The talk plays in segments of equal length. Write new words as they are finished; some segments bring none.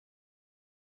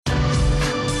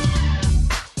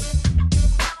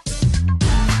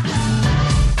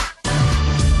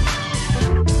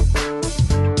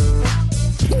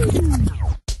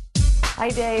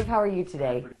Dave. How are you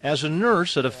today? As a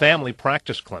nurse at a family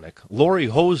practice clinic, Lori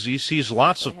Hosea sees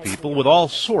lots of people with all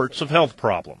sorts of health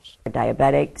problems.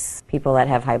 Diabetics, people that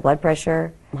have high blood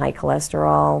pressure, high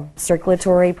cholesterol,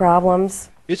 circulatory problems.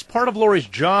 It's part of Lori's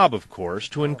job, of course,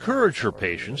 to encourage her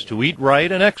patients to eat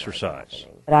right and exercise.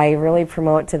 But I really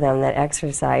promote to them that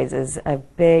exercise is a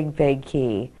big, big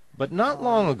key. But not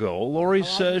long ago, Lori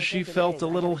says she felt a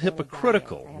little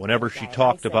hypocritical whenever she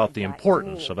talked about the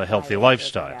importance of a healthy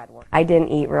lifestyle. I didn't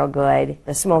eat real good.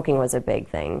 The smoking was a big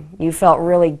thing. You felt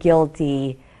really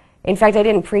guilty. In fact, I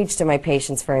didn't preach to my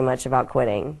patients very much about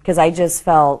quitting because I just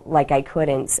felt like I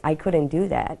couldn't do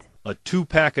that. A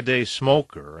 2-pack-a-day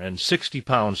smoker and 60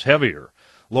 pounds heavier,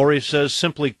 Lori says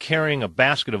simply carrying a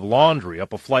basket of laundry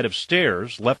up a flight of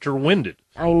stairs left her winded.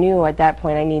 I knew at that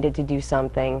point I needed to do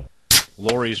something.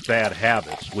 Lori's bad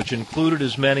habits, which included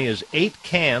as many as 8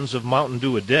 cans of Mountain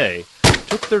Dew a day,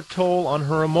 took their toll on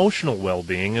her emotional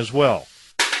well-being as well.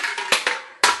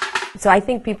 So I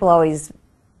think people always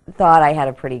thought I had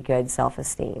a pretty good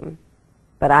self-esteem,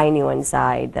 but I knew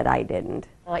inside that I didn't.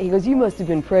 He goes, "You must have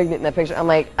been pregnant in that picture." I'm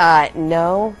like,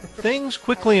 no. Things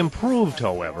quickly improved,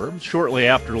 however, shortly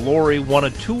after Lori won a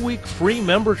 2-week free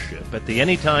membership at the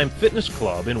Anytime Fitness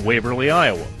Club in Waverly,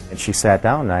 Iowa. And she sat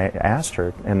down and I asked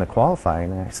her in the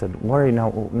qualifying, and I said, "Lori, now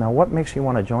what makes you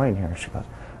want to join here?" She goes,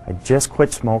 "I just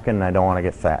quit smoking and I don't want to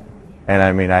get fat." And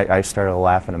I mean, I started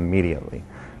laughing immediately.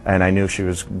 And I knew she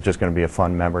was just going to be a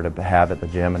fun member to have at the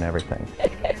gym and everything.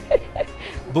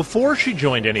 Before she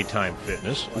joined Anytime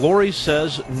Fitness, Lori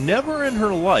says never in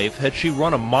her life had she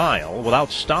run a mile without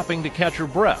stopping to catch her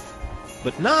breath.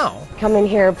 But now, come in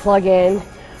here, plug in,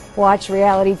 watch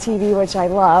reality TV, which I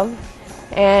love,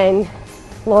 and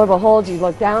lo and behold, you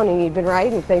look down and you've been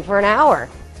writing things for an hour.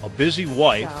 A busy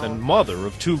wife and mother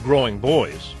of 2 growing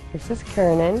boys. This is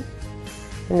Kernan,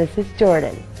 and this is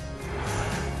Jordan.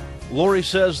 Lori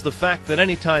says the fact that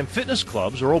Anytime Fitness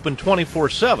Clubs are open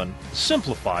 24/7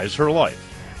 simplifies her life.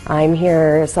 I'm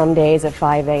here some days at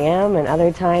 5 a.m. and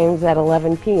other times at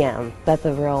 11 p.m. That's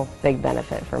a real big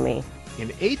benefit for me.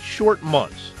 In 8 short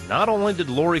months, not only did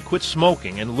Lori quit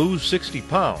smoking and lose 60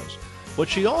 pounds, but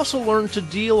she also learned to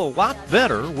deal a lot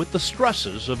better with the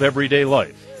stresses of everyday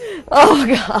life. Oh,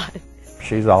 God.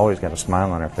 She's always got a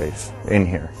smile on her face in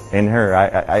here. In her,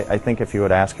 I think if you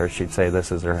would ask her, she'd say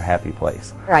this is her happy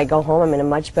place. I go home, I'm in a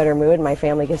much better mood. My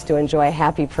family gets to enjoy a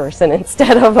happy person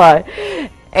instead of a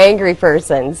angry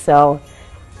person. So,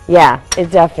 yeah,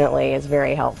 it definitely is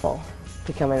very helpful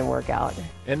to come in and work out.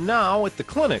 And now at the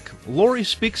clinic, Lori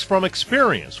speaks from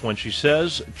experience when she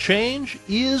says change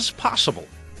is possible.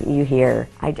 You hear,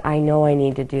 I know I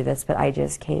need to do this, but I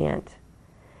just can't.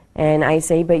 And I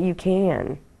say, but you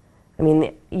can. I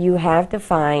mean, you have to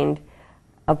find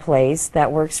a place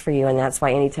that works for you, and that's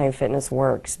why Anytime Fitness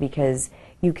works, because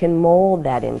you can mold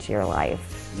that into your life.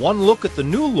 One look at the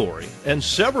new Lori, and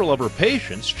several of her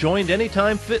patients joined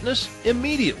Anytime Fitness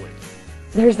immediately.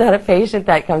 There's not a patient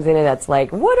that comes in and that's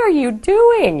like, "What are you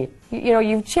doing? You know,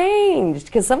 you've changed."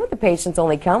 Because some of the patients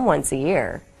only come once a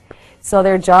year. So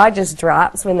their jaw just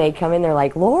drops when they come in. They're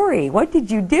like, "Lori, what did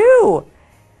you do?"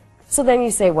 So then you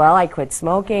say, "Well, I quit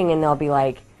smoking," and they'll be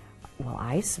like, "Well,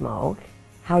 I smoke.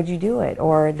 How'd you do it?"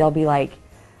 Or they'll be like,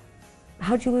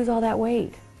 "How'd you lose all that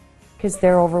weight?" Because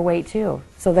they're overweight too.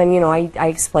 So then, you know, I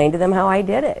explained to them how I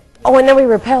did it. Oh, and then we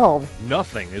repelled.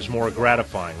 Nothing is more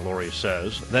gratifying, Lori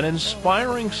says, than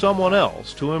inspiring someone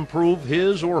else to improve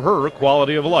his or her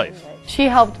quality of life. She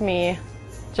helped me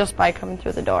just by coming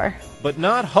through the door. But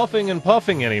not huffing and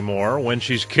puffing anymore when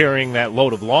she's carrying that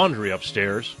load of laundry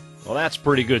upstairs. Well, that's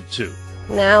pretty good too.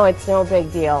 Now it's no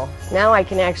big deal. Now I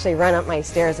can actually run up my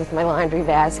stairs with my laundry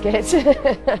basket.